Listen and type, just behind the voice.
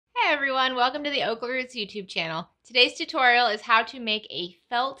Hi everyone, welcome to the Oak Roots YouTube channel. Today's tutorial is how to make a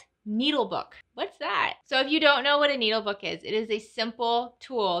felt needle book. What's that? So if you don't know what a needle book is, it is a simple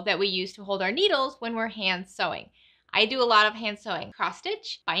tool that we use to hold our needles when we're hand sewing. I do a lot of hand sewing, cross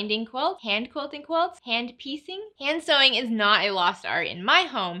stitch, binding quilts, hand quilting quilts, hand piecing. Hand sewing is not a lost art in my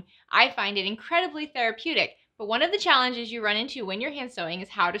home. I find it incredibly therapeutic. But one of the challenges you run into when you're hand sewing is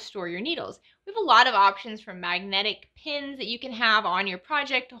how to store your needles. We have a lot of options from magnetic pins that you can have on your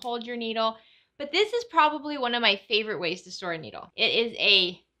project to hold your needle, but this is probably one of my favorite ways to store a needle. It is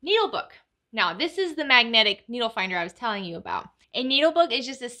a needle book. Now, this is the magnetic needle finder I was telling you about. A needle book is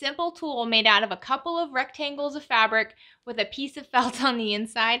just a simple tool made out of a couple of rectangles of fabric with a piece of felt on the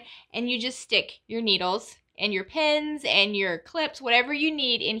inside, and you just stick your needles and your pins and your clips, whatever you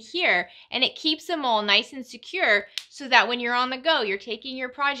need in here, and it keeps them all nice and secure so that when you're on the go, you're taking your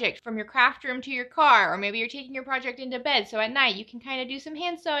project from your craft room to your car, or maybe you're taking your project into bed, so at night you can kind of do some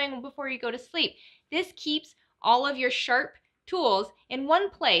hand sewing before you go to sleep. This keeps all of your sharp tools in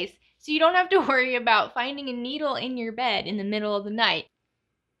one place so you don't have to worry about finding a needle in your bed in the middle of the night.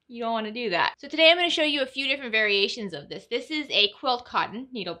 You don't want to do that. So today I'm going to show you a few different variations of this. This is a quilt cotton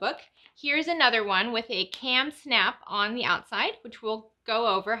needle book. Here's another one with a KAM snap on the outside, which we'll go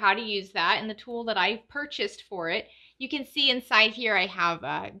over how to use that and the tool that I purchased for it. You can see inside here I have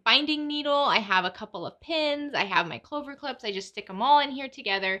a binding needle, I have a couple of pins, I have my clover clips. I just stick them all in here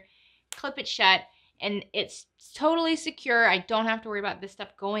together, clip it shut, and it's totally secure. I don't have to worry about this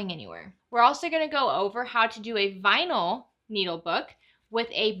stuff going anywhere. We're also going to go over how to do a vinyl needle book with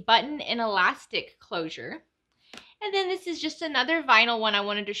a button and elastic closure. And then this is just another vinyl one I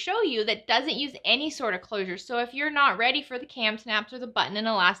wanted to show you that doesn't use any sort of closure. So if you're not ready for the KAM snaps or the button and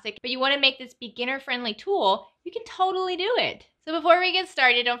elastic, but you want to make this beginner-friendly tool, you can totally do it. So before we get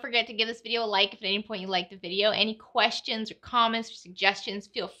started, don't forget to give this video a like if at any point you like the video. Any questions or comments or suggestions,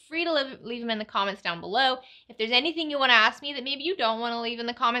 feel free to leave them in the comments down below. If there's anything you want to ask me that maybe you don't want to leave in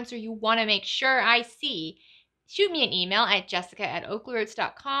the comments or you want to make sure I see, shoot me an email at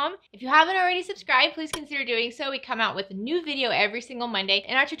jessica@oaklyroots.com. If you haven't already subscribed, please consider doing so. We come out with a new video every single Monday,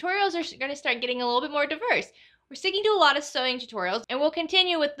 and our tutorials are going to start getting a little bit more diverse. We're sticking to a lot of sewing tutorials, and we'll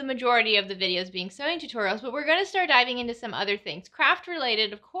continue with the majority of the videos being sewing tutorials, but we're going to start diving into some other things. Craft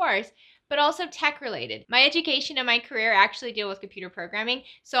related, of course, but also tech related. My education and my career actually deal with computer programming,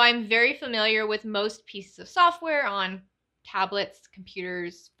 so I'm very familiar with most pieces of software on tablets,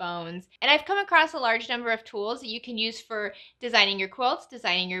 computers, phones, and I've come across a large number of tools that you can use for designing your quilts,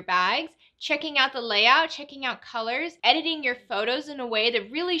 designing your bags, checking out the layout, checking out colors, editing your photos in a way that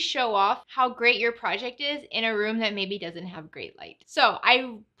really show off how great your project is in a room that maybe doesn't have great light. So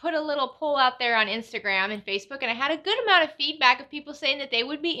I put a little poll out there on Instagram and Facebook, and I had a good amount of feedback of people saying that they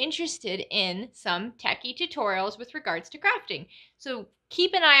would be interested in some techie tutorials with regards to crafting. So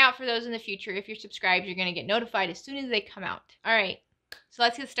keep an eye out for those in the future. If you're subscribed, you're going to get notified as soon as they come out. All right, so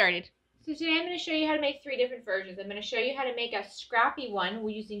let's get started. So today I'm going to show you how to make 3 different versions. I'm going to show you how to make a scrappy one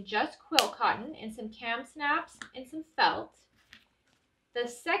using just quilt cotton and some KAM snaps and some felt. The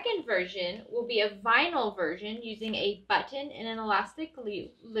second version will be a vinyl version using a button and an elastic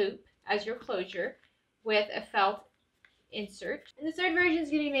loop as your closure with a felt insert. And the third version is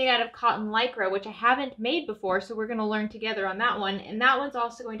going to be made out of cotton lycra, which I haven't made before, so we're going to learn together on that one. And that one's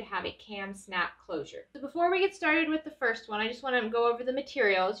also going to have a KAM snap closure. So before we get started with the first one, I just want to go over the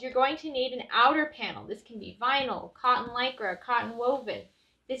materials. You're going to need an outer panel. This can be vinyl, cotton lycra, cotton woven.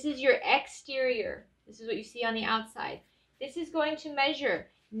 This is your exterior. This is what you see on the outside. This is going to measure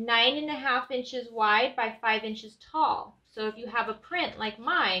 9.5 inches wide by 5 inches tall. So if you have a print like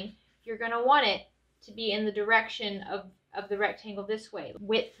mine, you're going to want it to be in the direction of the rectangle this way,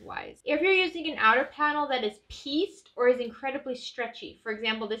 width-wise. If you're using an outer panel that is pieced or is incredibly stretchy, for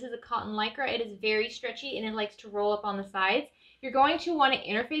example, this is a cotton lycra, it is very stretchy and it likes to roll up on the sides, you're going to want to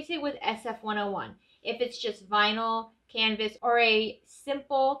interface it with SF101. If it's just vinyl, canvas, or a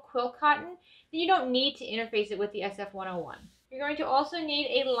simple quilt cotton, then you don't need to interface it with the SF101. You're going to also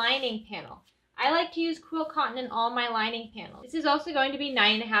need a lining panel. I like to use quilt cotton in all my lining panels. This is also going to be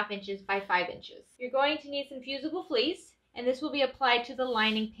 9.5 inches by 5 inches. You're going to need some Fusible Fleece, and this will be applied to the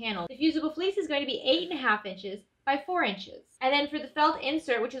lining panel. The Fusible Fleece is going to be 8.5 inches by 4 inches. And then for the felt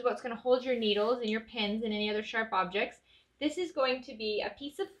insert, which is what's going to hold your needles and your pins and any other sharp objects, this is going to be a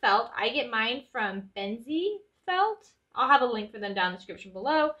piece of felt. I get mine from Benzie Felt. I'll have a link for them down in the description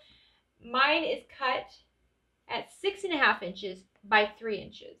below. Mine is cut at 6.5 inches by 3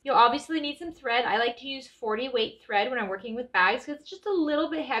 inches. You'll obviously need some thread. I like to use 40 weight thread when I'm working with bags because it's just a little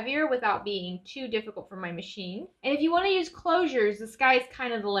bit heavier without being too difficult for my machine. And if you want to use closures, the sky's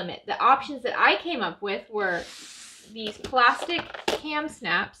kind of the limit. The options that I came up with were these plastic KAM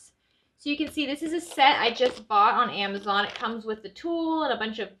snaps So you can see this is a set I just bought on Amazon. It comes with the tool and a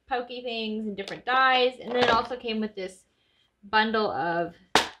bunch of pokey things and different dies. And then it also came with this bundle of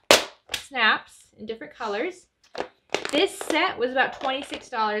snaps in different colors. This set was about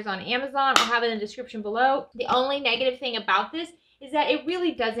 $26 on Amazon. I'll have it in the description below. The only negative thing about this is that it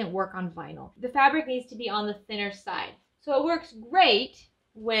really doesn't work on vinyl. The fabric needs to be on the thinner side. So it works great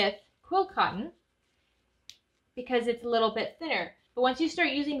with quilt cotton because it's a little bit thinner. But once you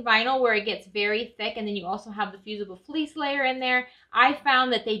start using vinyl where it gets very thick and then you also have the Fusible Fleece layer in there, I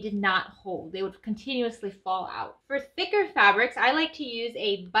found that they did not hold. They would continuously fall out. For thicker fabrics, I like to use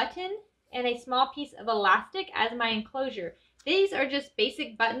a button and a small piece of elastic as my enclosure. These are just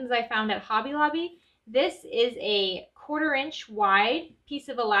basic buttons I found at Hobby Lobby. This is a 1/4 inch wide piece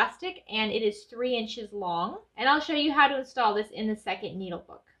of elastic and it is 3 inches long. And I'll show you how to install this in the second needle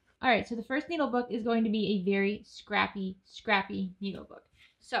book. All right, so the first needle book is going to be a very scrappy needle book.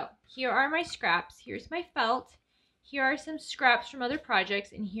 So here are my scraps. Here's my felt. Here are some scraps from other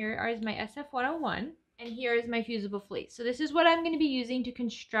projects, and here is my SF-101, and here is my Fusible Fleece. So this is what I'm going to be using to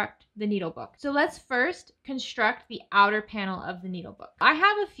construct the needle book. So let's first construct the outer panel of the needle book. I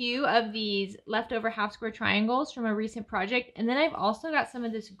have a few of these leftover half square triangles from a recent project, and then I've also got some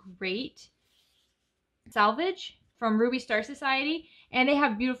of this great salvage from Ruby Star Society, and they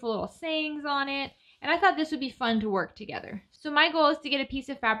have beautiful little sayings on it, and I thought this would be fun to work together. So my goal is to get a piece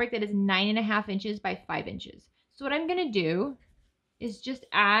of fabric that is 9.5 inches by 5 inches. So what I'm going to do is just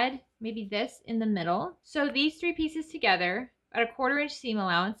add maybe this in the middle. So these 3 pieces together at a 1/4 inch seam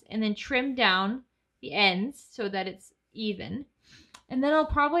allowance, and then trim down the ends so that it's even. And then I'll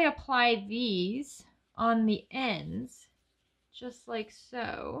probably apply these on the ends just like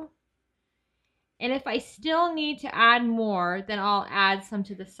so. And if I still need to add more, then I'll add some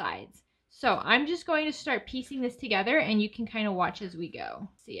to the sides. So I'm just going to start piecing this together, and you can kind of watch as we go.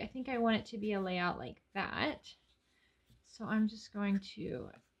 See, I think I want it to be a layout like that. So I'm just going to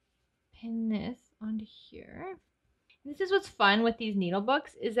pin this onto here. This is what's fun with these needle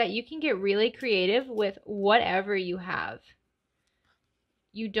books, is that you can get really creative with whatever you have.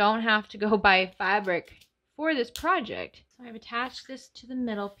 You don't have to go buy fabric for this project. So I've attached this to the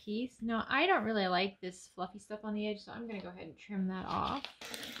middle piece. Now I don't really like this fluffy stuff on the edge, so I'm going to go ahead and trim that off.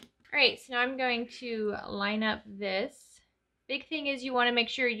 All right, so now I'm going to line up this. Big thing is you want to make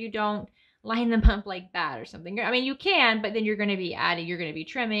sure you don't line them up like that or something. I mean, you can, but then you're going to be adding, you're going to be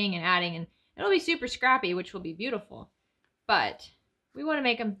trimming and adding, and it'll be super scrappy, which will be beautiful. But we want to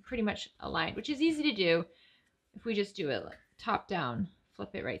make them pretty much aligned, which is easy to do if we just do it top down.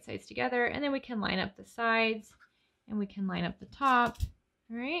 Flip it right sides together, and then we can line up the sides and we can line up the top.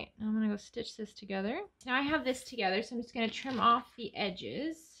 All right, I'm gonna go stitch this together. Now I have this together, so I'm just gonna trim off the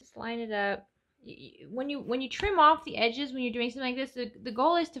edges. Just line it up. When you trim off the edges when you're doing something like this, the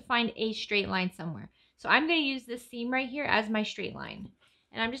goal is to find a straight line somewhere. So I'm gonna use this seam right here as my straight line.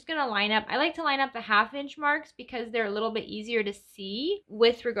 And I'm just going to line up. I like to line up the 1/2 inch marks because they're a little bit easier to see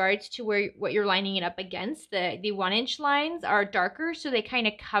with regards to what you're lining it up against. The 1 inch lines are darker, so they kind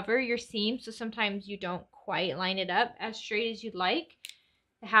of cover your seam. So sometimes you don't quite line it up as straight as you'd like.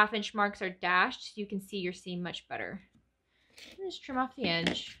 The 1/2 inch marks are dashed, so you can see your seam much better. Just trim off the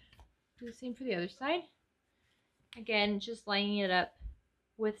edge. Do the same for the other side. Again, just lining it up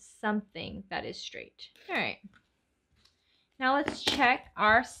with something that is straight. All right. Now let's check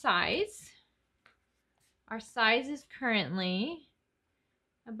our size. Our size is currently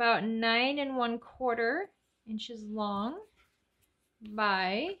about 9 1/4 inches long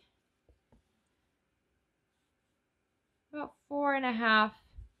by about 4.5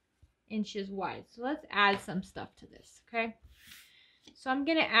 inches wide. So let's add some stuff to this, okay? So I'm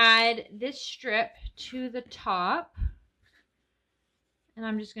gonna add this strip to the top, and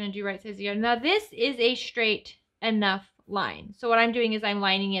I'm just gonna do right sides together. Now this is a straight enough line. So what I'm doing is I'm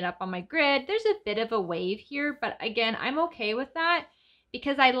lining it up on my grid. There's a bit of a wave here, but again, I'm okay with that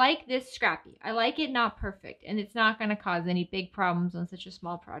because I like this scrappy. I like it not perfect, and it's not going to cause any big problems on such a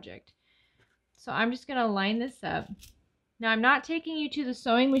small project. So I'm just going to line this up. Now I'm not taking you to the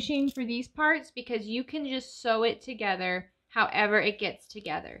sewing machine for these parts because you can just sew it together however it gets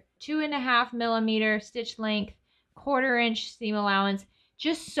together. 2.5 millimeter stitch length, 1/4 inch seam allowance.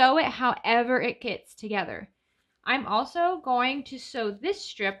 Just sew it however it gets together. I'm also going to sew this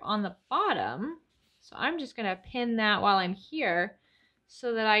strip on the bottom. So I'm just going to pin that while I'm here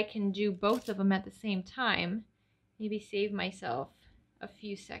so that I can do both of them at the same time. Maybe save myself a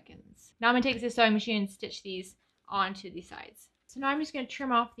few seconds. Now I'm going to take this sewing machine and stitch these onto the sides. So now I'm just going to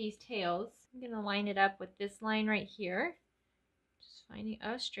trim off these tails. I'm going to line it up with this line right here. Just finding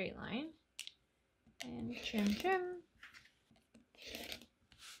a straight line. And trim, trim.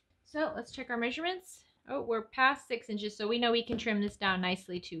 So let's check our measurements. Oh, we're past 6 inches, so we know we can trim this down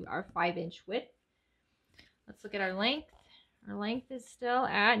nicely to our 5-inch width. Let's look at our length. Our length is still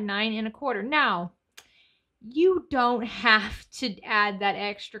at 9 1/4. Now, you don't have to add that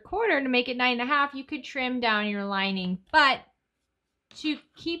extra quarter to make it 9 1/2. You could trim down your lining, but to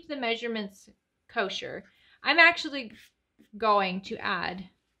keep the measurements kosher, I'm actually going to add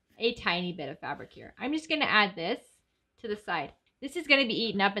a tiny bit of fabric here. I'm just going to add this to the side. This is going to be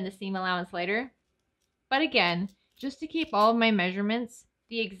eaten up in the seam allowance later. But again, just to keep all of my measurements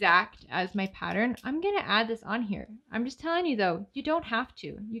the exact as my pattern, I'm going to add this on here. I'm just telling you though, you don't have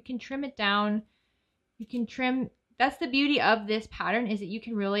to. You can trim it down. You can trim. That's the beauty of this pattern, is that you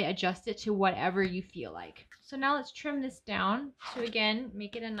can really adjust it to whatever you feel like. So now let's trim this down to, again,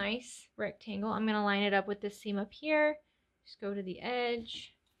 make it a nice rectangle. I'm going to line it up with this seam up here. Just go to the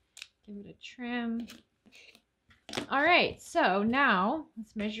edge, give it a trim. All right, so now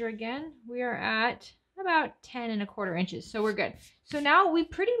let's measure again. We are at about 10 1/4 inches, so we're good. So now we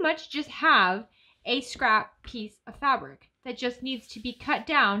pretty much just have a scrap piece of fabric that just needs to be cut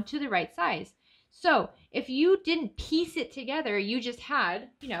down to the right size. So if you didn't piece it together, you just had,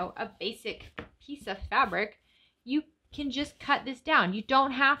 you know, a basic piece of fabric, you can just cut this down. You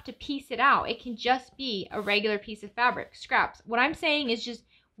don't have to piece it out. It can just be a regular piece of fabric, scraps. What I'm saying is just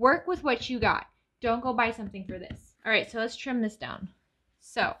work with what you got. Don't go buy something for this. All right, so let's trim this down.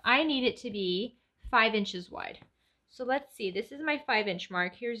 So I need it to be 5 inches wide. So let's see, this is my 5-inch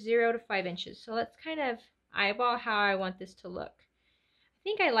mark. Here's 0 to 5 inches. So let's kind of eyeball how I want this to look. I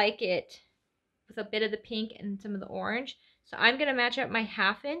think I like it with a bit of the pink and some of the orange. So I'm gonna match up my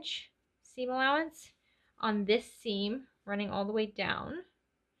 1/2 inch seam allowance on this seam running all the way down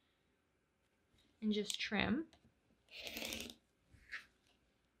and just trim.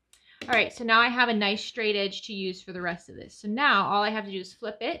 All right, so now I have a nice straight edge to use for the rest of this. So now all I have to do is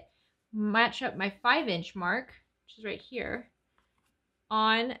flip it, match up my 5-inch mark, which is right here,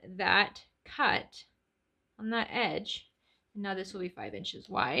 on that cut, on that edge. And now this will be 5 inches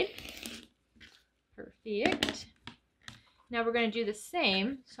wide. Perfect. Now we're going to do the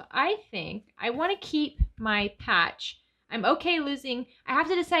same. So I think I want to keep my patch. I'm okay losing. I have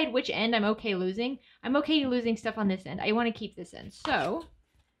to decide which end I'm okay losing. I'm okay losing stuff on this end. I want to keep this end. So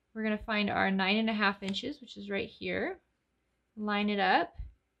we're going to find our 9 1/2 inches, which is right here. Line it up.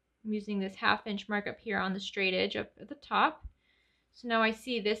 I'm using this 1/2 inch mark up here on the straight edge up at the top. So now I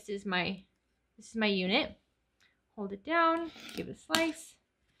see this is my unit. Hold it down, give it a slice.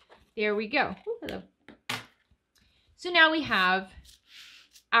 There we go. Ooh, hello. So now we have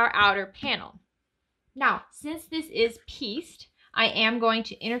our outer panel. Now, since this is pieced, I am going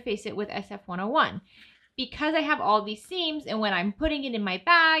to interface it with SF101. Because I have all these seams, and when I'm putting it in my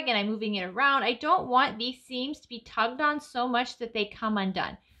bag and I'm moving it around, I don't want these seams to be tugged on so much that they come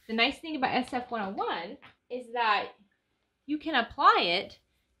undone. The nice thing about SF101 is that you can apply it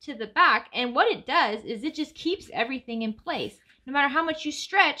to the back, and what it does is it just keeps everything in place. No matter how much you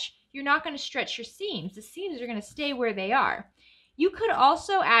stretch, you're not going to stretch your seams. The seams are going to stay where they are. You could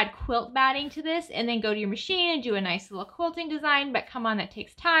also add quilt batting to this and then go to your machine and do a nice little quilting design, but come on, that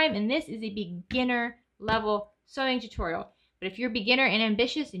takes time, and this is a beginner level sewing tutorial. But if you're beginner and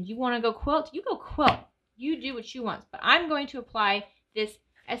ambitious and you want to go quilt, you go quilt. You do what you want. But I'm going to apply this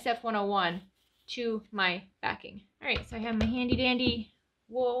SF101 to my backing. All right, so I have my handy dandy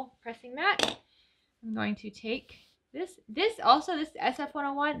wool pressing mat. I'm going to take this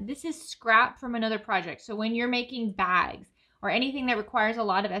SF101, this is scrap from another project. So when you're making bags or anything that requires a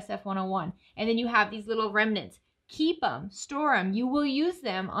lot of SF101, and then you have these little remnants, keep them, store them. You will use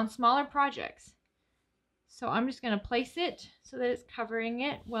them on smaller projects. So I'm just going to place it so that it's covering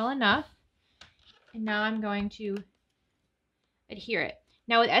it well enough. And now I'm going to adhere it.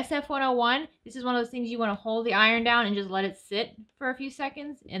 Now with SF101, this is one of those things you want to hold the iron down and just let it sit for a few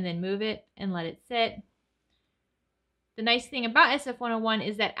seconds and then move it and let it sit. The nice thing about SF101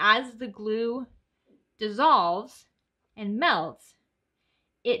 is that as the glue dissolves and melts,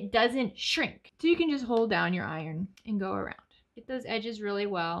 it doesn't shrink. So you can just hold down your iron and go around. Get those edges really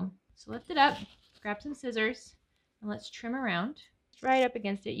well. So lift it up, grab some scissors, and let's trim around. Right up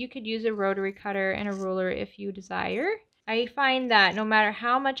against it. You could use a rotary cutter and a ruler if you desire. I find that no matter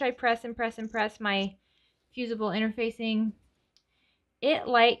how much I press and press and press my fusible interfacing, it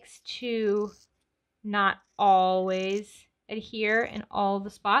likes to not always adhere in all the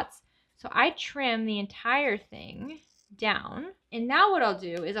spots. So I trim the entire thing down. And now what I'll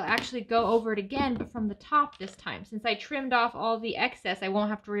do is I'll actually go over it again, but from the top this time. Since I trimmed off all the excess, I won't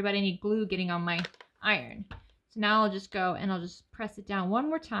have to worry about any glue getting on my iron. So now I'll just go and I'll just press it down one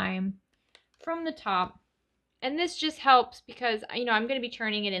more time from the top And this just helps because, you know, I'm going to be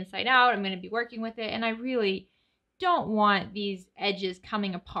turning it inside out. I'm going to be working with it. And I really don't want these edges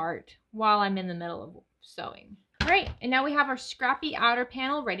coming apart while I'm in the middle of sewing. All right, and now we have our scrappy outer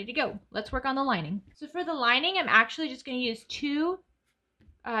panel ready to go. Let's work on the lining. So for the lining, I'm actually just going to use two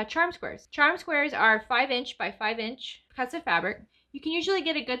charm squares. Charm squares are 5" by 5" cuts of fabric. You can usually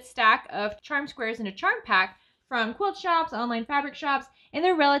get a good stack of charm squares in a charm pack from quilt shops, online fabric shops, and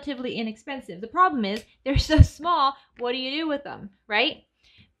they're relatively inexpensive. The problem is they're so small, what do you do with them, right?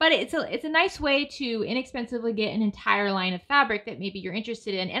 But it's a nice way to inexpensively get an entire line of fabric that maybe you're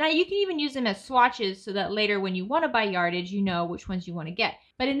interested in. And you can even use them as swatches so that later when you want to buy yardage, you know which ones you want to get.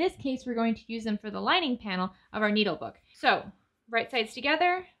 But in this case, we're going to use them for the lining panel of our Needlebook. So right sides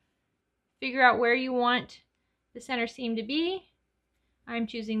together, figure out where you want the center seam to be. I'm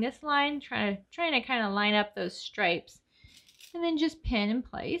choosing this line, trying to kind of line up those stripes, and then just pin in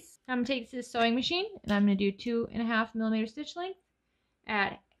place. I'm going to take this sewing machine and I'm going to do 2.5mm stitch length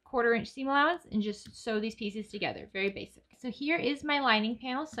at 1/4 inch seam allowance and just sew these pieces together. Very basic. So here is my lining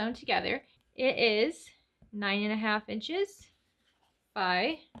panel sewn together. It is 9.5 inches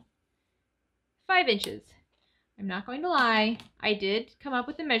by 5 inches. I'm not going to lie, I did come up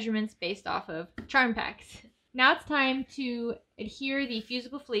with the measurements based off of charm packs. Now it's time to adhere the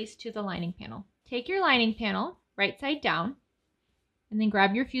Fusible Fleece to the lining panel. Take your lining panel right side down and then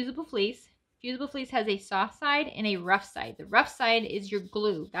grab your Fusible Fleece. Fusible Fleece has a soft side and a rough side. The rough side is your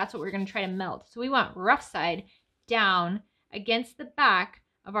glue. That's what we're going to try to melt. So we want rough side down against the back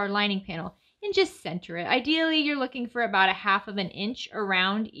of our lining panel and just center it. Ideally, you're looking for about 1/2 inch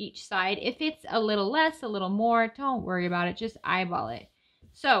around each side. If it's a little less, a little more, don't worry about it. Just eyeball it.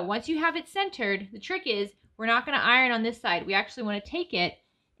 So once you have it centered, the trick is we're not going to iron on this side. We actually want to take it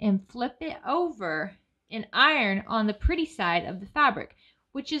and flip it over and iron on the pretty side of the fabric,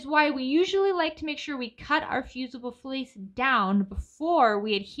 which is why we usually like to make sure we cut our Fusible Fleece down before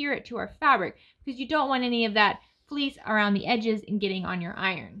we adhere it to our fabric, because you don't want any of that fleece around the edges and getting on your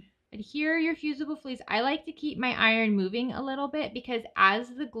iron. Adhere your Fusible Fleece. I like to keep my iron moving a little bit because as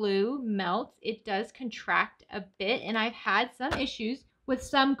the glue melts, it does contract a bit, and I've had some issues with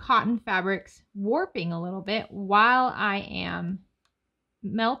some cotton fabrics warping a little bit while I am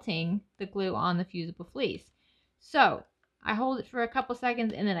melting the glue on the Fusible Fleece. So I hold it for a couple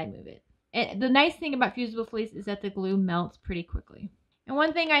seconds and then I move it. And the nice thing about Fusible Fleece is that the glue melts pretty quickly. And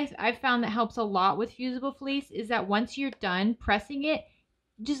one thing I've found that helps a lot with Fusible Fleece is that once you're done pressing it,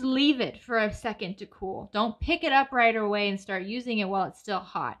 just leave it for a second to cool. Don't pick it up right away and start using it while it's still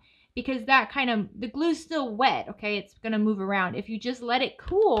hot, because the glue's still wet, okay? It's gonna move around. If you just let it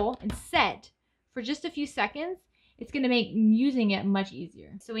cool and set for just a few seconds, it's gonna make using it much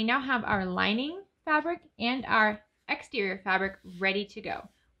easier. So we now have our lining fabric and our exterior fabric ready to go.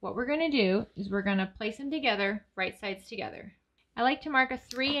 What we're gonna do is we're gonna place them together, right sides together. I like to mark a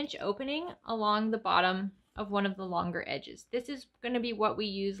 3" opening along the bottom of one of the longer edges. This is going to be what we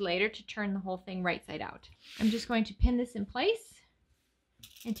use later to turn the whole thing right side out. I'm just going to pin this in place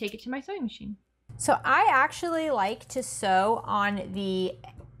and take it to my sewing machine. So I actually like to sew on the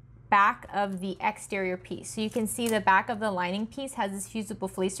back of the exterior piece. So you can see the back of the lining piece has this Fusible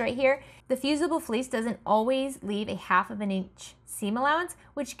Fleece right here. The Fusible Fleece doesn't always leave a 1/2 inch seam allowance,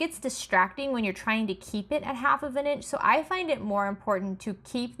 which gets distracting when you're trying to keep it at 1/2 inch. So I find it more important to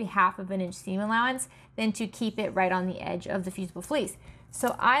keep the 1/2 inch seam allowance than to keep it right on the edge of the Fusible Fleece.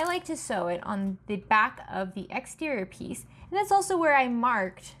 So I like to sew it on the back of the exterior piece, and that's also where I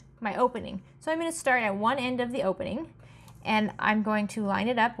marked my opening. So I'm going to start at one end of the opening, and I'm going to line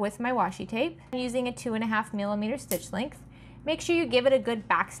it up with my washi tape. I'm using a 2.5mm stitch length. Make sure you give it a good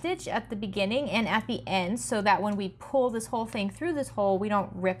back stitch at the beginning and at the end so that when we pull this whole thing through this hole, we don't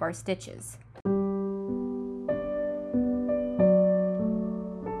rip our stitches.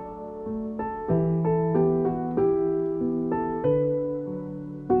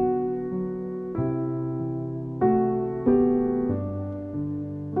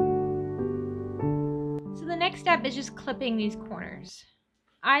 Next step is just clipping these corners.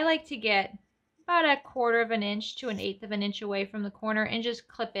 I like to get about 1/4 inch to 1/8 inch away from the corner and just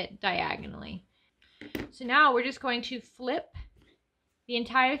clip it diagonally. So now we're just going to flip the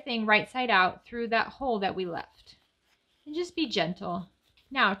entire thing right side out through that hole that we left. And just be gentle.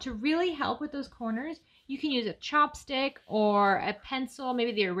 Now, to really help with those corners, you can use a chopstick or a pencil,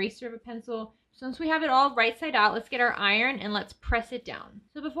 maybe the eraser of a pencil. So once we have it all right side out, let's get our iron and let's press it down.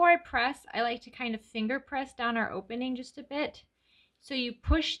 So before I press, I like to kind of finger press down our opening just a bit. So you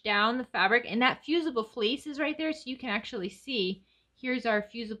push down the fabric, and that Fusible Fleece is right there, so you can actually see, here's our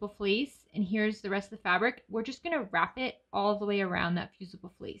Fusible Fleece, and here's the rest of the fabric. We're just gonna wrap it all the way around that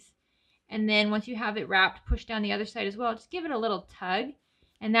Fusible Fleece. And then once you have it wrapped, push down the other side as well. Just give it a little tug,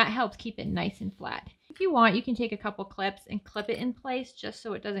 and that helps keep it nice and flat. If you want, you can take a couple clips and clip it in place just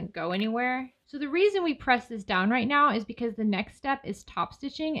so it doesn't go anywhere. So the reason we press this down right now is because the next step is top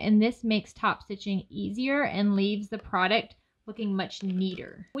stitching, and this makes top stitching easier and leaves the product looking much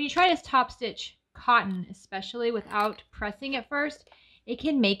neater. When you try to top stitch cotton, especially without pressing it first, it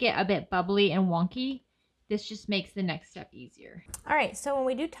can make it a bit bubbly and wonky. This just makes the next step easier. All right, so when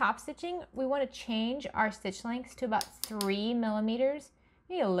we do top stitching, we want to change our stitch lengths to about 3 millimeters,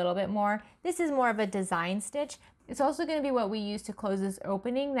 maybe a little bit more. This is more of a design stitch. It's also going to be what we use to close this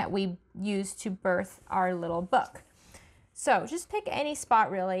opening that we use to birth our little book. So just pick any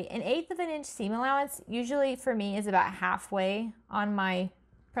spot really. 1/8 of an inch seam allowance usually for me is about halfway on my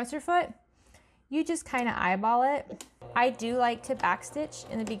presser foot. You just kind of eyeball it. I do like to backstitch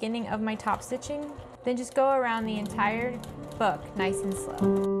in the beginning of my top stitching, then just go around the entire book nice and slow.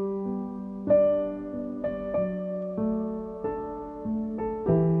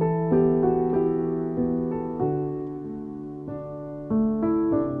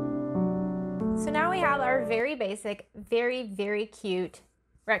 So now we have our very basic, very cute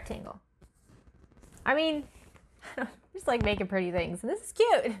rectangle. I mean, I just like making pretty things, and this is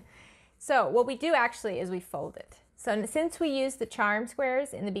cute. So what we do actually is we fold it. So since we use the charm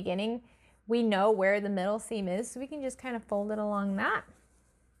squares in the beginning, we know where the middle seam is, so we can just kind of fold it along that.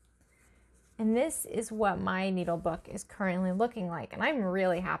 And this is what my needle book is currently looking like, and I'm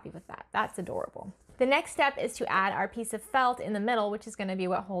really happy with that. That's adorable. The next step is to add our piece of felt in the middle, which is going to be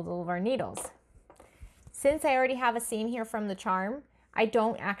what holds all of our needles. Since I already have a seam here from the charm, I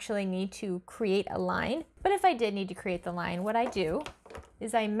don't actually need to create a line, but if I did need to create the line, what I do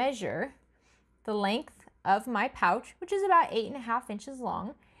is I measure the length of my pouch, which is about 8.5 inches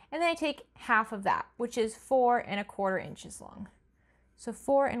long, and then I take half of that, which is 4.25 inches long. So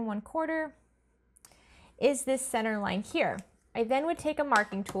 4.25 is this center line here. I then would take a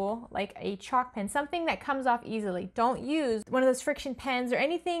marking tool, like a chalk pen, something that comes off easily. Don't use one of those friction pens or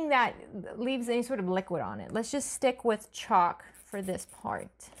anything that leaves any sort of liquid on it. Let's just stick with chalk for this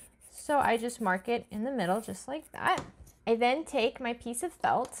part. So I just mark it in the middle, just like that. I then take my piece of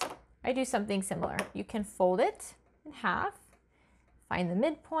felt. I do something similar. You can fold it in half, find the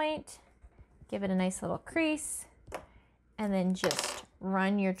midpoint, give it a nice little crease, and then just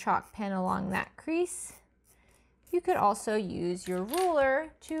run your chalk pen along that crease. You could also use your ruler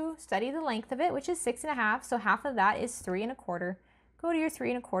to study the length of it, which is 6.5, so half of that is 3.25. Go to your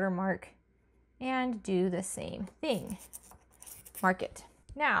 3.25 mark and do the same thing. Mark it.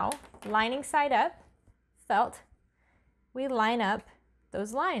 Now, lining side up, felt, we line up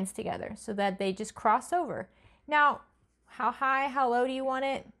those lines together so that they just cross over. Now, how high, how low do you want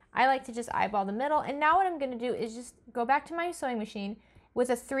it? I like to just eyeball the middle, and now what I'm going to do is just go back to my sewing machine. With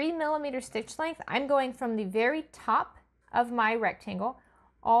a 3 millimeter stitch length, I'm going from the very top of my rectangle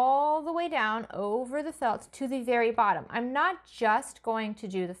all the way down over the felt to the very bottom. I'm not just going to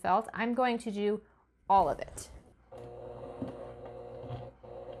do the felt, I'm going to do all of it.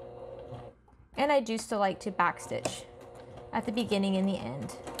 And I do still like to backstitch at the beginning and the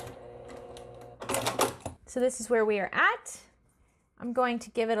end. So this is where we are at. I'm going to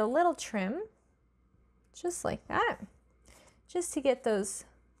give it a little trim, just like that, just to get those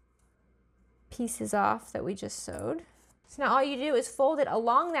pieces off that we just sewed. So now all you do is fold it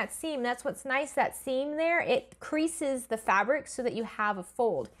along that seam. That's what's nice, that seam there, it creases the fabric so that you have a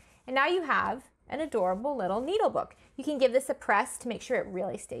fold. And now you have an adorable little needle book. You can give this a press to make sure it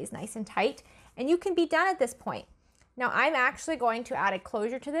really stays nice and tight, and you can be done at this point. Now I'm actually going to add a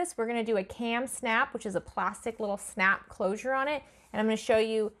closure to this. We're going to do a KAM snap, which is a plastic little snap closure on it, and I'm going to show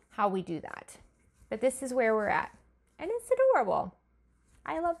you how we do that. But this is where we're at. And it's adorable.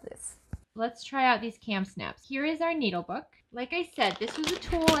 I love this. Let's try out these KAM snaps. Here is our needle book. Like I said, this was a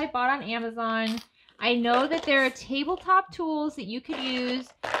tool I bought on Amazon. I know that there are tabletop tools that you could use,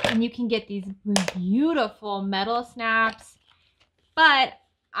 and you can get these beautiful metal snaps. But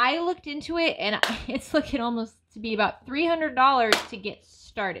I looked into it, and it's looking almost to be about $300 to get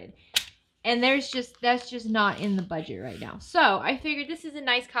started. And that's just not in the budget right now. So I figured this is a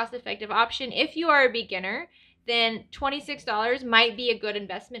nice cost-effective option. If you are a beginner, then $26 might be a good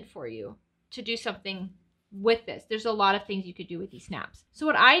investment for you to do something with this. There's a lot of things you could do with these snaps. So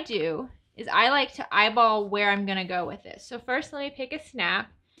what I do is I like to eyeball where I'm gonna go with this. So first let me pick a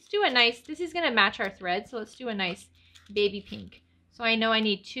snap. Let's do a nice, this is gonna match our thread, so let's do a nice baby pink. So I know I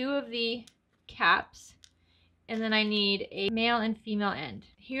need 2 of the caps, and then I need a male and female end.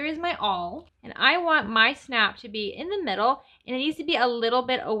 Here is my awl, and I want my snap to be in the middle, and it needs to be a little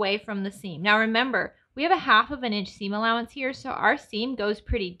bit away from the seam. Now remember, we have a 1/2 of an inch seam allowance here, so our seam goes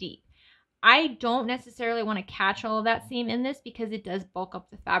pretty deep. I don't necessarily want to catch all of that seam in this because it does bulk up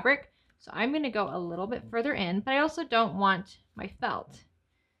the fabric. So I'm going to go a little bit further in, but I also don't want my felt.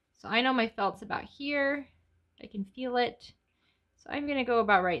 So I know my felt's about here. I can feel it. So I'm going to go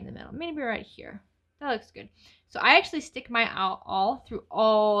about right in the middle, maybe right here. That looks good. So I actually stick my awl through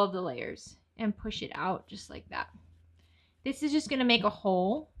all of the layers and push it out just like that. This is just going to make a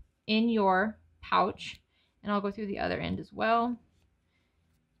hole in your pouch, and I'll go through the other end as well.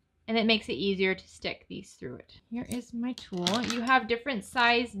 And it makes it easier to stick these through it. Here is my tool. You have different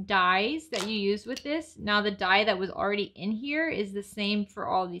size dies that you use with this. Now the die that was already in here is the same for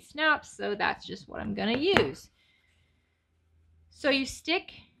all these snaps, so that's just what I'm gonna use. So you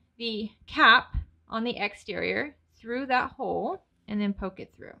stick the cap on the exterior through that hole and then poke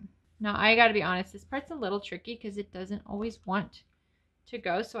it through. Now I gotta be honest, this part's a little tricky because it doesn't always want to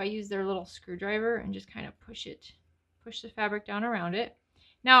go, so I use their little screwdriver and just kind of push the fabric down around it.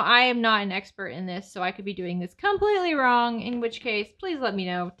 Now, I am not an expert in this, so I could be doing this completely wrong, in which case, please let me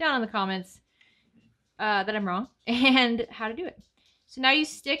know down in the comments that I'm wrong and how to do it. So now you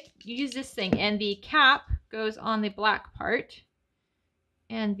use this thing, and the cap goes on the black part,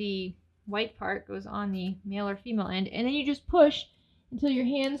 and the white part goes on the male or female end, and then you just push until your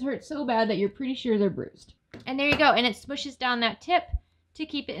hands hurt so bad that you're pretty sure they're bruised. And there you go, and it smushes down that tip to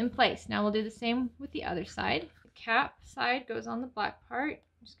keep it in place. Now we'll do the same with the other side. The cap side goes on the black part.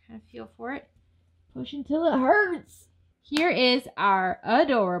 Just kind of feel for it. Push until it hurts. Here is our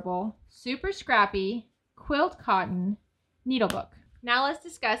adorable, super scrappy quilt cotton needlebook. Now let's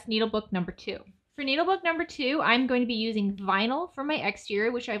discuss needlebook number 2. For needlebook number 2, I'm going to be using vinyl for my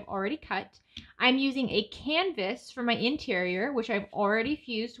exterior, which I've already cut. I'm using a canvas for my interior, which I've already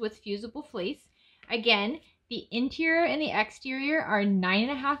fused with Fusible Fleece. Again, the interior and the exterior are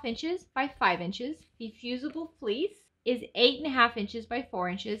 9.5 inches by 5 inches. The Fusible Fleece is 8.5 inches by 4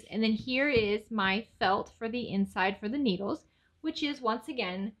 inches. And then here is my felt for the inside for the needles, which is once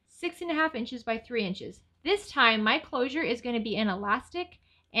again 6.5 inches by 3 inches. This time my closure is going to be an elastic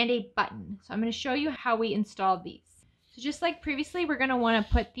and a button. So I'm going to show you how we install these. So just like previously, we're going to want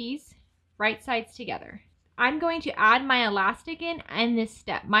to put these right sides together. I'm going to add my elastic in this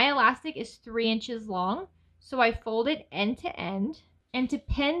step. My elastic is 3 inches long, so I fold it end to end. And to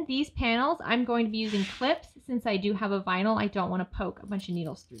pin these panels, I'm going to be using clips. Since I do have a vinyl, I don't want to poke a bunch of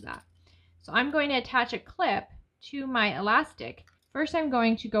needles through that. So I'm going to attach a clip to my elastic. First, I'm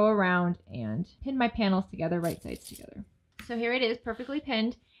going to go around and pin my panels together, right sides together. So here it is, perfectly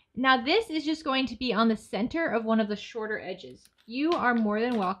pinned. Now this is just going to be on the center of one of the shorter edges. You are more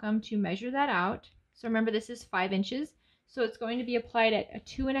than welcome to measure that out. So remember, this is 5 inches. So it's going to be applied at a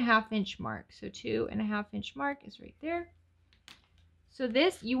 2.5 inch mark. So 2.5 inch mark is right there. So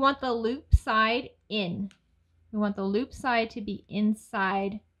this, you want the loop side in. We want the loop side to be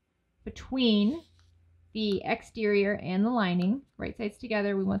inside between the exterior and the lining. Right sides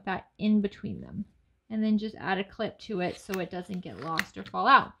together, we want that in between them. And then just add a clip to it so it doesn't get lost or fall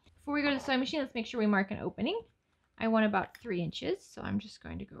out. Before we go to the sewing machine, let's make sure we mark an opening. I want about 3 inches, so I'm just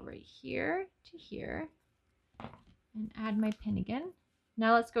going to go right here to here and add my pin again.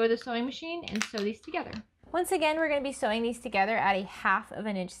 Now let's go to the sewing machine and sew these together. Once again, we're going to be sewing these together at a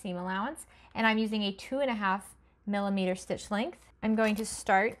 1/2 inch seam allowance, and I'm using a 2.5 millimeter stitch length. I'm going to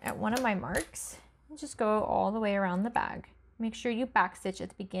start at one of my marks and just go all the way around the bag. Make sure you backstitch at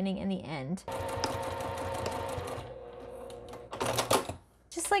the beginning and the end.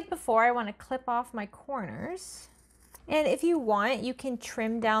 Just like before, I want to clip off my corners. And if you want, you can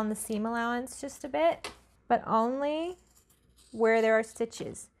trim down the seam allowance just a bit, but only where there are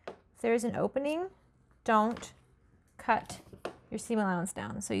stitches. If there's an opening, don't cut your seam allowance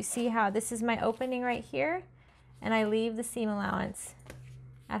down. So you see how this is my opening right here, and I leave the seam allowance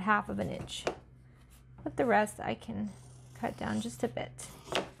at 1/2 inch. But the rest I can cut down just a bit.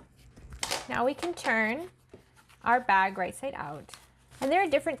 Now we can turn our bag right side out. And there are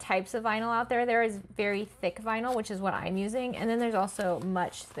different types of vinyl out there. There is very thick vinyl, which is what I'm using, and then there's also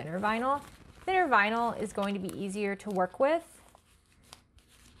much thinner vinyl. Thinner vinyl is going to be easier to work with,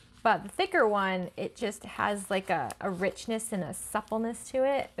 but the thicker one, it just has like a richness and a suppleness to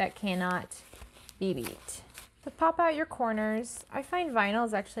it that cannot be beat. To pop out your corners, I find vinyl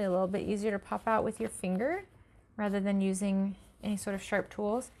is actually a little bit easier to pop out with your finger rather than using any sort of sharp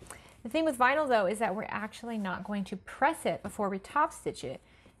tools. The thing with vinyl though is that we're actually not going to press it before we top stitch it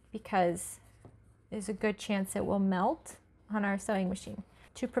because there's a good chance it will melt on our sewing machine.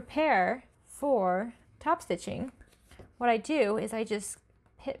 To prepare for top stitching, what I do is I just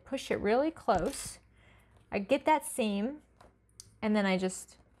push it really close. I get that seam and then I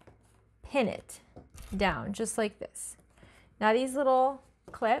just pin it down just like this. Now these little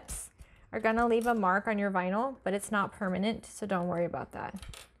clips are gonna leave a mark on your vinyl, but it's not permanent, so don't worry about that.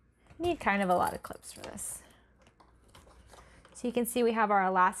 You need kind of a lot of clips for this. So you can see we have our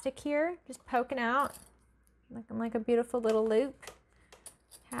elastic here, just poking out, looking like a beautiful little loop.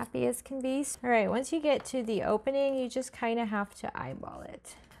 Happy as can be. All right, once you get to the opening, you just kind of have to eyeball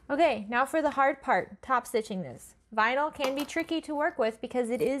it. Okay, now for the hard part, top stitching this. Vinyl can be tricky to work with because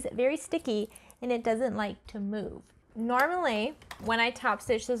it is very sticky and it doesn't like to move. Normally, when I top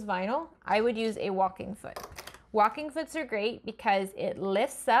stitch this vinyl, I would use a walking foot. Walking foots are great because it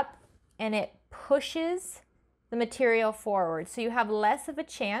lifts up and it pushes the material forward, so you have less of a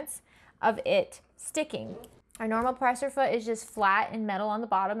chance of it sticking. Our normal presser foot is just flat and metal on the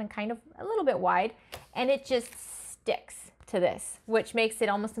bottom and kind of a little bit wide, and it just sticks to this, which makes it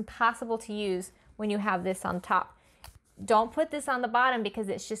almost impossible to use when you have this on top. Don't put this on the bottom because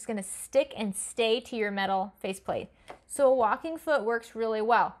it's just gonna stick and stay to your metal faceplate. So a walking foot works really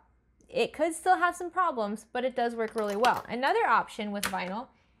well. It could still have some problems, but it does work really well. Another option with vinyl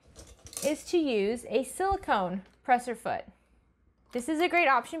is to use a silicone presser foot. This is a great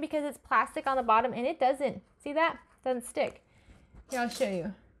option because it's plastic on the bottom and it doesn't, see that? Doesn't stick. Here, I'll show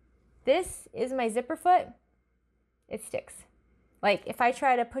you. This is my zipper foot. It sticks. Like if I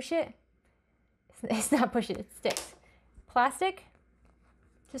try to push it, it's not pushing, it sticks. Plastic,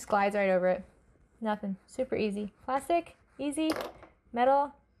 just glides right over it. Nothing, super easy. Plastic, easy.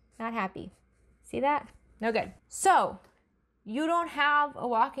 Metal, not happy. See that? No good. So, you don't have a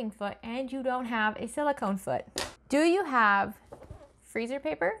walking foot and you don't have a silicone foot. Do you have freezer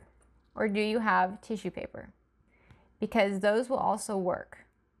paper or do you have tissue paper? Because those will also work.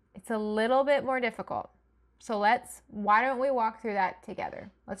 It's a little bit more difficult. So why don't we walk through that together?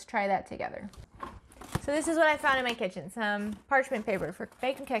 Let's try that together. So this is what I found in my kitchen, some parchment paper for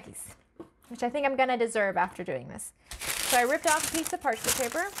baking cookies, which I think I'm gonna deserve after doing this. So I ripped off a piece of parchment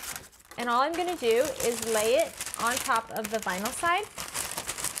paper, and all I'm gonna do is lay it on top of the vinyl side,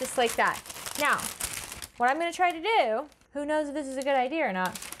 just like that. Now, what I'm gonna try to do, who knows if this is a good idea or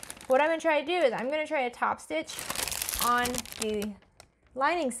not, what I'm gonna try to do is I'm gonna try to top stitch on the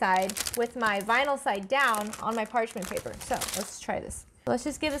lining side with my vinyl side down on my parchment paper. So let's try this. Let's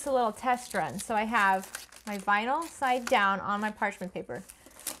just give this a little test run. So I have my vinyl side down on my parchment paper.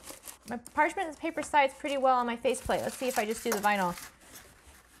 My parchment paper sides pretty well on my faceplate. Let's see if I just do the vinyl.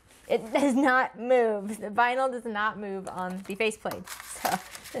 It does not move. The vinyl does not move on the faceplate. So it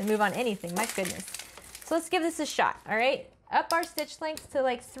doesn't move on anything, my goodness. So let's give this a shot, all right? Up our stitch length to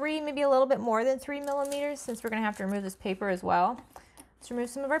like 3, maybe a little bit more than 3 millimeters, since we're gonna have to remove this paper as well. Let's remove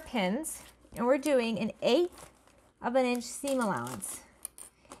some of our pins. And we're doing 1/8 of an inch seam allowance.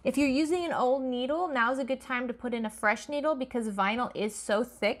 If you're using an old needle, now's a good time to put in a fresh needle because vinyl is so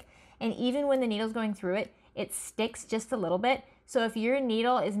thick, and even when the needle's going through it, it sticks just a little bit. So if your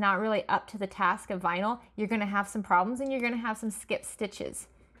needle is not really up to the task of vinyl, you're gonna have some problems and you're gonna have some skip stitches.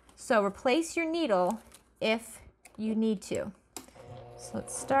 So replace your needle if you need to. So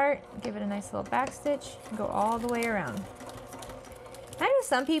let's start, give it a nice little back stitch, and go all the way around. I know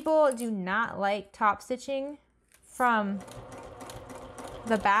some people do not like top stitching from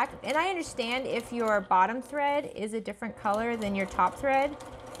the back, and I understand if your bottom thread is a different color than your top thread,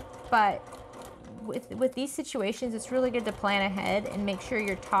 but with these situations, it's really good to plan ahead and make sure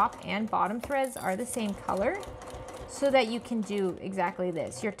your top and bottom threads are the same color so that you can do exactly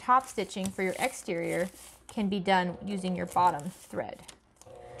this. Your top stitching for your exterior can be done using your bottom thread.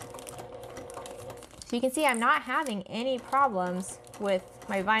 So you can see I'm not having any problems with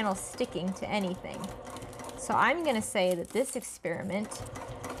my vinyl sticking to anything. So I'm gonna say that this experiment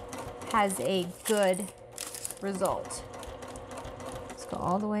has a good result. Let's go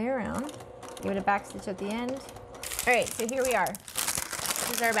all the way around. Give it a back stitch at the end. All right, so here we are.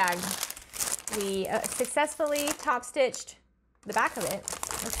 This is our bag. We successfully top stitched the back of it.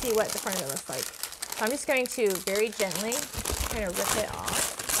 Let's see what the front of it looks like. So I'm just going to very gently kind of rip it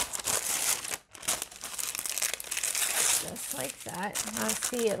off. Just like that. Now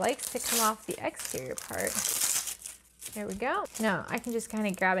see, it likes to come off the exterior part. There we go. Now I can just kind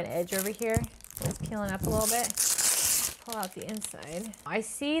of grab an edge over here. It's peeling up a little bit. Pull out the inside. I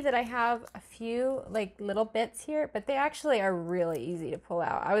see that I have a few like little bits here, but they actually are really easy to pull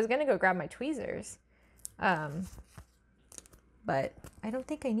out. I was gonna go grab my tweezers, but I don't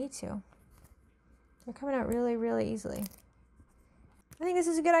think I need to. They're coming out really, really easily. I think this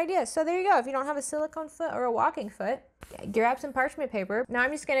is a good idea. So there you go. If you don't have a silicone foot or a walking foot, grab some parchment paper. Now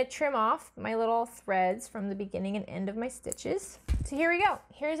I'm just gonna trim off my little threads from the beginning and end of my stitches. So here we go.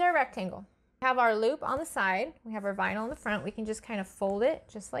 Here's our rectangle. We have our loop on the side. We have our vinyl on the front. We can just kind of fold it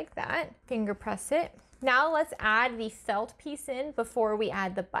just like that. Finger press it. Now let's add the felt piece in before we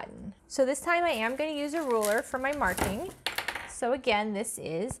add the button. So this time I am going to use a ruler for my marking. So again, this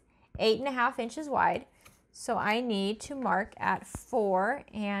is 8.5 inches wide. So I need to mark at 4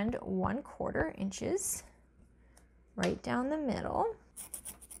 1/4 inches, right down the middle,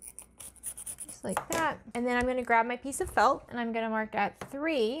 just like that. And then I'm going to grab my piece of felt and I'm going to mark at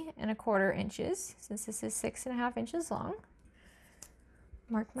 3 1/4 inches, since this is 6.5 inches long.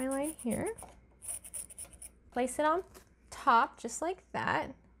 Mark my line here. Place it on top, just like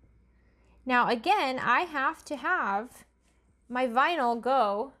that. Now again, I have to have my vinyl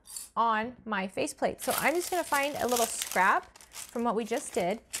go on my faceplate. So I'm just gonna find a little scrap from what we just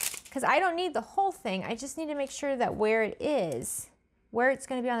did, because I don't need the whole thing. I just need to make sure that where it is, where it's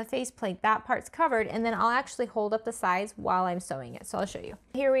gonna be on the faceplate, that part's covered, and then I'll actually hold up the sides while I'm sewing it. So I'll show you.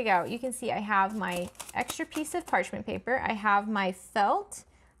 Here we go. You can see I have my extra piece of parchment paper. I have my felt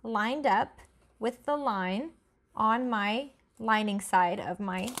lined up with the line on my lining side of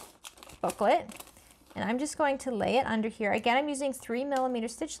my booklet. And I'm just going to lay it under here. Again, I'm using 3mm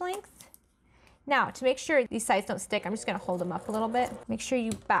stitch length. Now, to make sure these sides don't stick, I'm just gonna hold them up a little bit. Make sure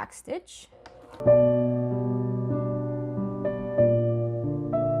you back stitch. And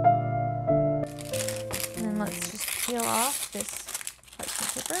then let's just peel off this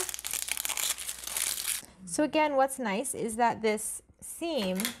parchment paper. So again, what's nice is that this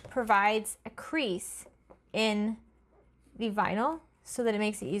seam provides a crease in the vinyl so that it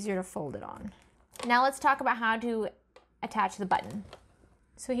makes it easier to fold it on. Now let's talk about how to attach the button.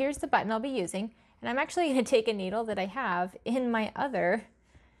 So here's the button I'll be using, and I'm actually going to take a needle that I have in my other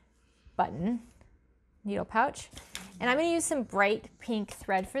button needle pouch, and I'm going to use some bright pink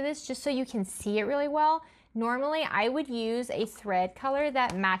thread for this just so you can see it really well. Normally I would use a thread color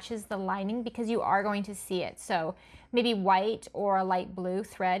that matches the lining because you are going to see it. So maybe white or a light blue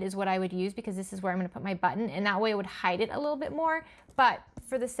thread is what I would use, because this is where I'm going to put my button, and that way it would hide it a little bit more. But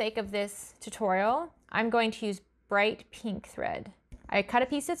for the sake of this tutorial, I'm going to use bright pink thread. I cut a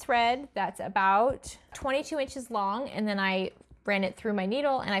piece of thread that's about 22 inches long, and then I ran it through my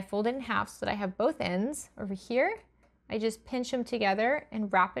needle and I fold it in half so that I have both ends over here. I just pinch them together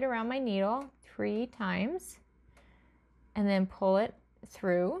and wrap it around my needle 3 times and then pull it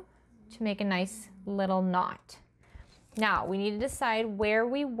through to make a nice little knot. Now we need to decide where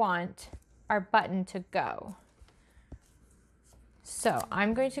we want our button to go. So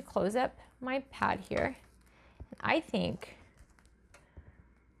I'm going to close up my pad here. I think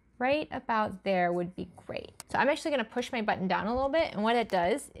right about there would be great. So I'm actually going to push my button down a little bit, and what it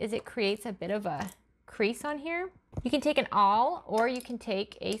does is it creates a bit of a crease on here. You can take an awl or you can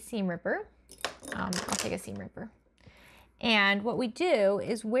take a seam ripper. I'll take a seam ripper. And what we do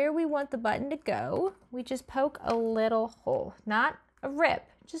is where we want the button to go, we just poke a little hole, not a rip,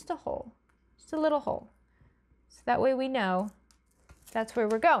 just a hole, just a little hole. So that way we know that's where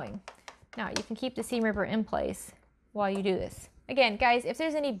we're going. Now you can keep the seam ripper in place while you do this. Again, guys, if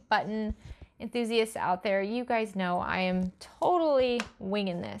there's any button enthusiasts out there, you guys know I am totally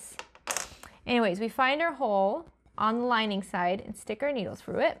winging this. Anyways, we find our hole on the lining side and stick our needle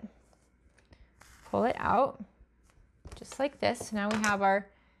through it. Pull it out, just like this. So now we have our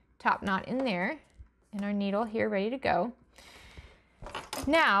top knot in there and our needle here ready to go.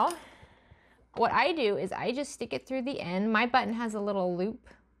 Now, what I do is I just stick it through the end. My button has a little loop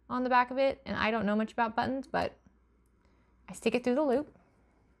on the back of it, and I don't know much about buttons, but I stick it through the loop.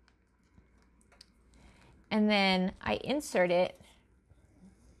 And then I insert it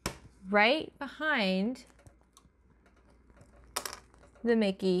right behind the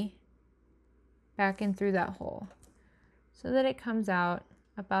Mickey back in through that hole so that it comes out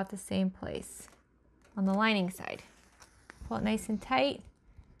about the same place on the lining side. Pull it nice and tight.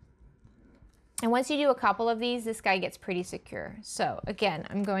 And once you do a couple of these, this guy gets pretty secure. So again,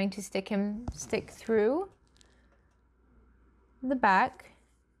 I'm going to stick through the back,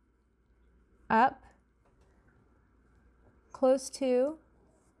 up, close to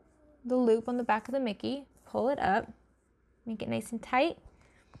the loop on the back of the Mickey, pull it up, make it nice and tight.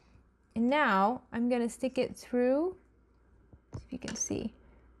 And now I'm going to stick it through, if you can see,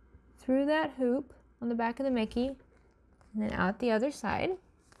 through that hoop on the back of the Mickey, and then out the other side.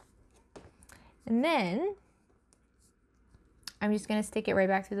 And then I'm just going to stick it right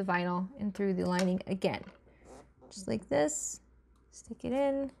back through the vinyl and through the lining again. Just like this, stick it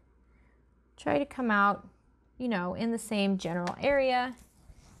in, try to come out, you know, in the same general area.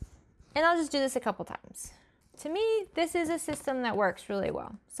 And I'll just do this a couple times. To me, this is a system that works really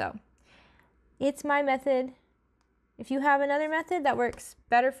well. So it's my method. If you have another method that works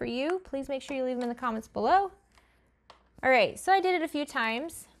better for you, please make sure you leave them in the comments below. All right, so I did it a few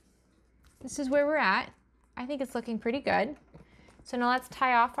times. this is where we're at. I think it's looking pretty good. So now let's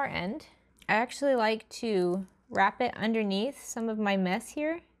tie off our end. I actually like to wrap it underneath some of my mess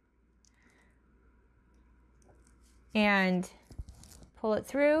here and pull it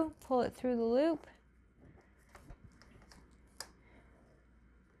through the loop.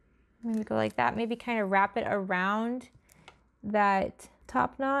 Maybe go like that, maybe kind of wrap it around that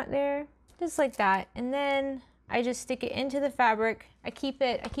top knot there, just like that. And then I just stick it into the fabric. I keep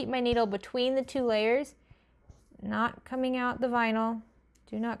my needle between the two layers, not coming out the vinyl.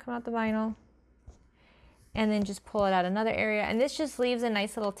 Do not come out the vinyl. And then just pull it out another area. And this just leaves a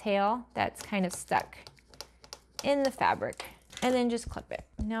nice little tail that's kind of stuck in the fabric. And then just clip it.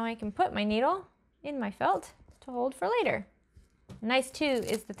 Now I can put my needle in my felt to hold for later. Nice too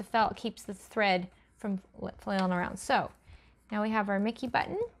is that the felt keeps the thread from flailing around. So now we have our Mickey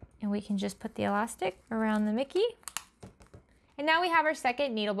button, and we can just put the elastic around the Mickey. And now we have our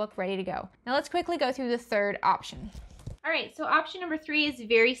second needlebook ready to go. Now let's quickly go through the third option. All right, so option number 3 is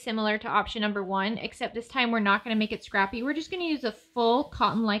very similar to option number 1, except this time we're not going to make it scrappy. We're just going to use a full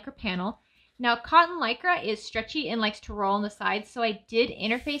cotton lycra panel. Now, cotton lycra is stretchy and likes to roll on the sides, so I did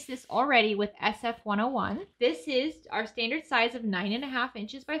interface this already with SF101. This is our standard size of 9.5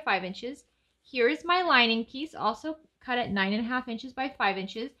 inches by 5 inches. Here is my lining piece, also cut at 9.5 inches by 5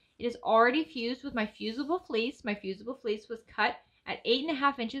 inches. It is already fused with my fusible fleece. My fusible fleece was cut at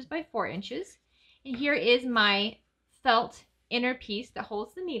 8.5 inches by 4 inches. And here is my felt inner piece that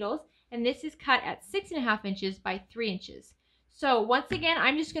holds the needles, and this is cut at 6.5 inches by 3 inches. So once again,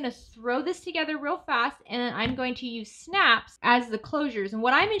 I'm just going to throw this together real fast, and then I'm going to use snaps as the closures. And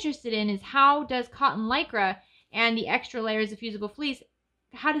what I'm interested in is how does cotton lycra and the extra layers of fusible fleece,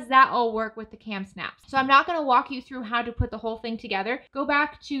 how does that all work with the KAM snaps? So I'm not going to walk you through how to put the whole thing together. Go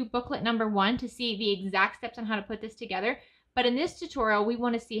back to booklet number 1 to see the exact steps on how to put this together. But in this tutorial, we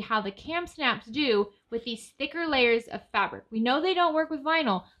want to see how the KAM snaps do with these thicker layers of fabric. We know they don't work with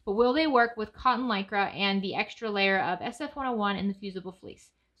vinyl, but will they work with cotton lycra and the extra layer of SF101 and the fusible fleece?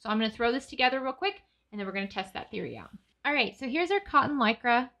 So I'm going to throw this together real quick, and then we're going to test that theory out. All right, so here's our cotton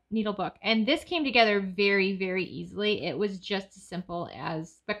lycra needle book, and this came together very, very easily. It was just as simple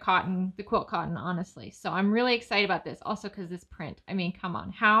as the quilt cotton, honestly. So I'm really excited about this, also because this print. I mean, come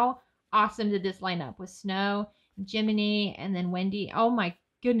on, how awesome did this line up with Snow, Jiminy, and then Wendy? Oh my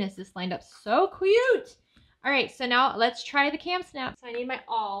goodness, this lined up so cute. All right, so now let's try the KAM snap. So I need my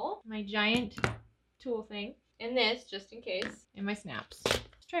awl, my giant tool thing, and this just in case, and my snaps.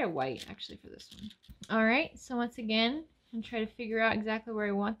 Let's try a white actually for this one. All right, so once again, I'm trying to figure out exactly where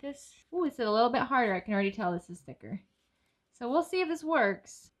I want this. Oh, it's a little bit harder. I can already tell this is thicker. So we'll see if this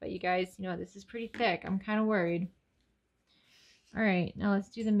works. But you guys, you know, this is pretty thick. I'm kind of worried. All right, now let's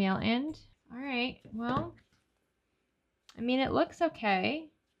do the male end. All right, well, I mean, it looks okay.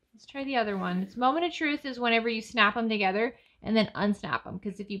 Let's try the other one. This moment of truth is whenever you snap them together and then unsnap them.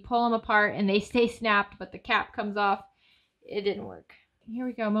 Because if you pull them apart and they stay snapped, but the cap comes off, it didn't work. Here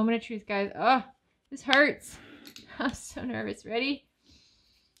we go. Moment of truth, guys. Oh, this hurts. I'm so nervous. Ready?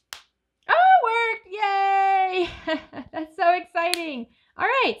 Oh, it worked. Yay. That's so exciting. All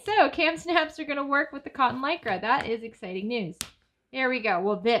right. So KAM snaps are going to work with the cotton lycra. That is exciting news. There we go.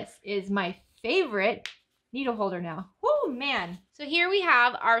 Well, this is my favorite needle holder now. Oh man. So here we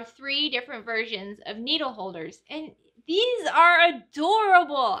have our 3 different versions of needle holders, and these are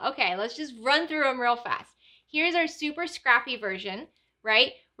adorable. Okay, let's just run through them real fast. Here's our super scrappy version,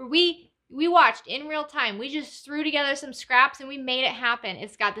 right? Where we watched in real time. We just threw together some scraps and we made it happen.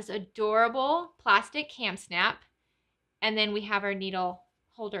 It's got this adorable plastic KAM snap, and then we have our needle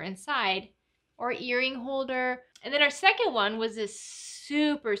holder inside, or earring holder. And then our second one was this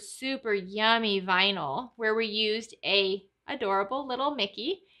super, super yummy vinyl where we used a adorable little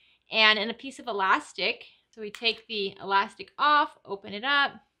Mickey and a piece of elastic. So we take the elastic off, open it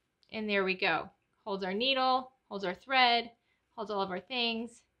up, and there we go. Holds our needle, holds our thread, holds all of our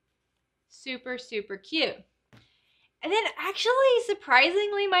things. Super, super cute. And then actually,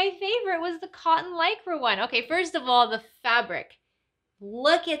 surprisingly, my favorite was the cotton lycra one. Okay, first of all, the fabric.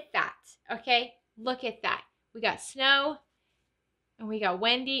 Look at that, okay? Look at that. We got Snow, and we got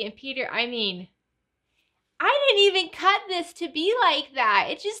Wendy and Peter. I mean, I didn't even cut this to be like that.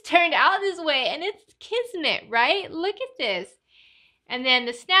 It just turned out this way, and it's kismet, right? Look at this. And then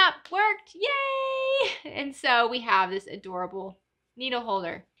the snap worked, yay! And so we have this adorable needle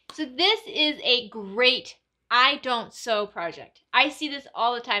holder. So this is a great I don't sew project. I see this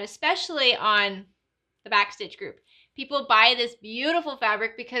all the time, especially on the Backstitch group. People buy this beautiful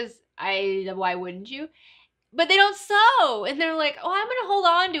fabric because why wouldn't you? But they don't sew, and they're like, oh, I'm gonna hold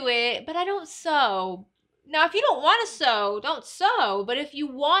on to it, but I don't sew. Now, if you don't want to sew, don't sew. But if you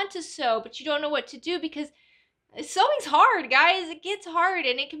want to sew, but you don't know what to do, because sewing's hard, guys. It gets hard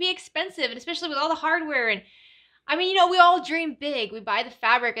and it can be expensive, and especially with all the hardware. And I mean, we all dream big. We buy the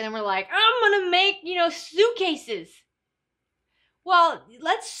fabric and then we're like, I'm going to make, suitcases. Well,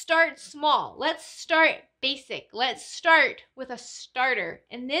 let's start small. Let's start basic. Let's start with a starter.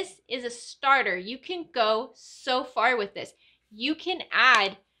 And this is a starter. You can go so far with this. You can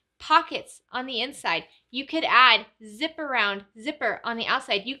add pockets on the inside. You could add zipper on the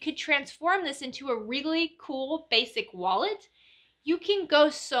outside. You could transform this into a really cool basic wallet. You can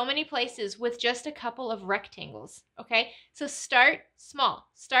go so many places with just a couple of rectangles, okay? So start small,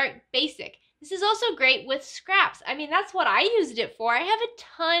 start basic. This is also great with scraps. I mean, that's what I used it for. I have a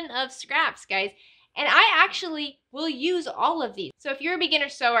ton of scraps, guys, and I actually will use all of these. So if you're a beginner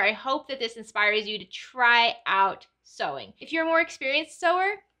sewer, I hope that this inspires you to try out sewing. If you're a more experienced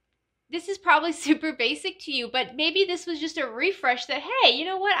sewer, this is probably super basic to you, but maybe this was just a refresh that, hey, you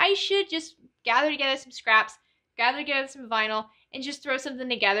know what? I should just gather together some scraps, gather together some vinyl, and just throw something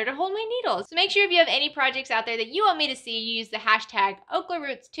together to hold my needles. So make sure if you have any projects out there that you want me to see, you use the hashtag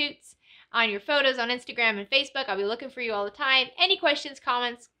OklaRootsToots on your photos on Instagram and Facebook. I'll be looking for you all the time. Any questions,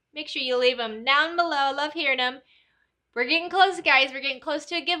 comments, make sure you leave them down below. I love hearing them. We're getting close, guys. We're getting close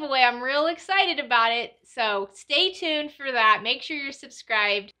to a giveaway. I'm real excited about it. So stay tuned for that. Make sure you're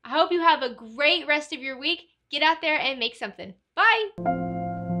subscribed. I hope you have a great rest of your week. Get out there and make something. Bye.